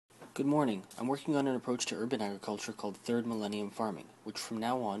Good morning. I'm working on an approach to urban agriculture called Third Millennium Farming, which from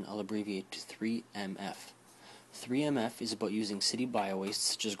now on I'll abbreviate to 3MF. 3MF is about using city biowastes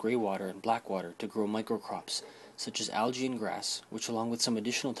such as grey water and black water to grow microcrops, such as algae and grass, which along with some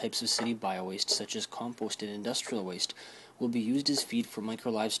additional types of city biowaste such as compost and industrial waste, will be used as feed for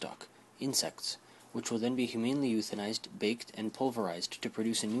micro-livestock, insects, which will then be humanely euthanized, baked, and pulverized to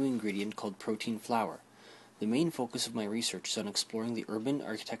produce a new ingredient called protein flour. The main focus of my research is on exploring the urban,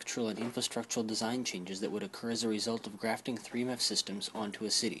 architectural, and infrastructural design changes that would occur as a result of grafting 3MF systems onto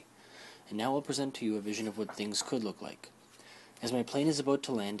a city. And now I'll present to you a vision of what things could look like. As my plane is about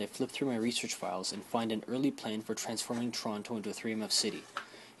to land, I flip through my research files and find an early plan for transforming Toronto into a 3MF city.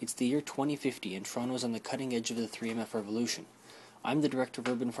 It's the year 2050 and Toronto is on the cutting edge of the 3MF revolution. I'm the director of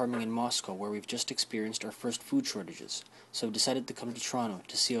urban farming in Moscow, where we've just experienced our first food shortages, so I've decided to come to Toronto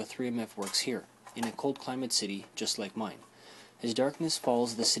to see how 3MF works here, in a cold climate city just like mine. As darkness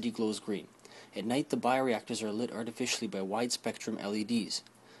falls, the city glows green. At night, the bioreactors are lit artificially by wide-spectrum LEDs.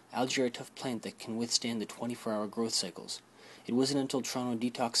 Algae are a tough plant that can withstand the 24-hour growth cycles. It wasn't until Toronto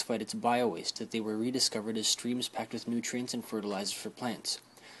detoxified its biowaste that they were rediscovered as streams packed with nutrients and fertilizers for plants.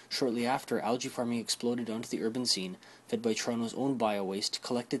 Shortly after, algae farming exploded onto the urban scene, fed by Toronto's own biowaste,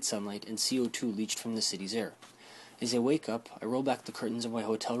 collected sunlight, and CO2 leached from the city's air. As I wake up, I roll back the curtains of my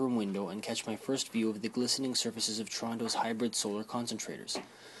hotel room window and catch my first view of the glistening surfaces of Toronto's hybrid solar concentrators.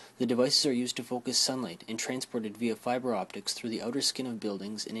 The devices are used to focus sunlight and transported via fiber optics through the outer skin of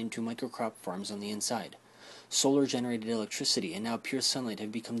buildings and into microcrop farms on the inside. Solar-generated electricity and now pure sunlight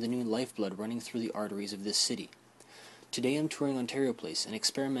have become the new lifeblood running through the arteries of this city. Today I'm touring Ontario Place, an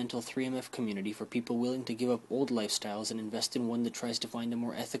experimental 3MF community for people willing to give up old lifestyles and invest in one that tries to find a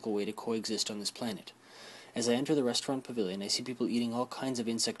more ethical way to coexist on this planet. As I enter the restaurant Pavilion, I see people eating all kinds of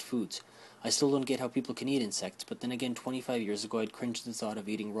insect foods. I still don't get how people can eat insects, but then again 25 years ago I'd cringed at the thought of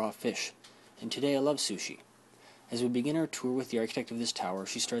eating raw fish. And today I love sushi. As we begin our tour with the architect of this tower,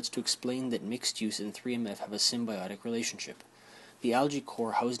 she starts to explain that mixed use and 3MF have a symbiotic relationship. The algae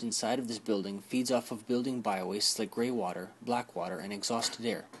core housed inside of this building feeds off of building biowastes like grey water, black water, and exhausted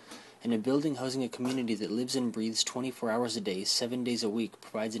air. And a building housing a community that lives and breathes 24 hours a day, 7 days a week,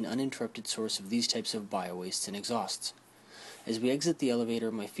 provides an uninterrupted source of these types of biowastes and exhausts. As we exit the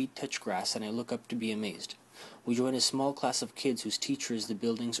elevator, my feet touch grass and I look up to be amazed. We join a small class of kids whose teacher is the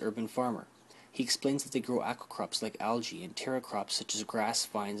building's urban farmer. He explains that they grow aquacrops like algae and terra crops such as grass,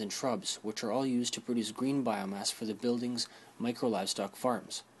 vines, and shrubs, which are all used to produce green biomass for the building's micro-livestock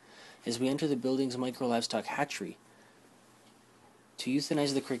farms. As we enter the building's micro-livestock hatchery, to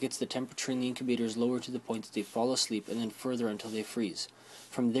euthanize the crickets, the temperature in the incubator is lowered to the point that they fall asleep and then further until they freeze.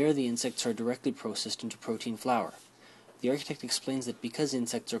 From there, the insects are directly processed into protein flour. The architect explains that because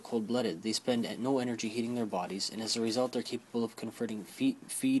insects are cold-blooded, they spend no energy heating their bodies, and as a result are capable of converting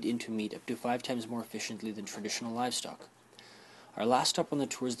feed into meat up to 5 times more efficiently than traditional livestock. Our last stop on the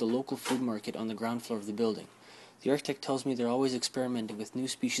tour is the local food market on the ground floor of the building. The architect tells me they're always experimenting with new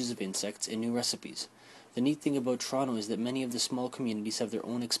species of insects and new recipes. The neat thing about Toronto is that many of the small communities have their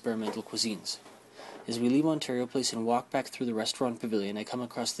own experimental cuisines. As we leave Ontario Place and walk back through the restaurant Pavilion, I come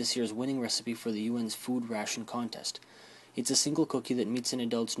across this year's winning recipe for the UN's food ration contest. It's a single cookie that meets an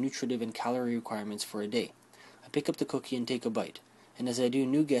adult's nutritive and calorie requirements for a day. I pick up the cookie and take a bite, and as I do,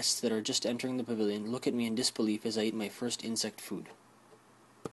 new guests that are just entering the pavilion look at me in disbelief as I eat my first insect food.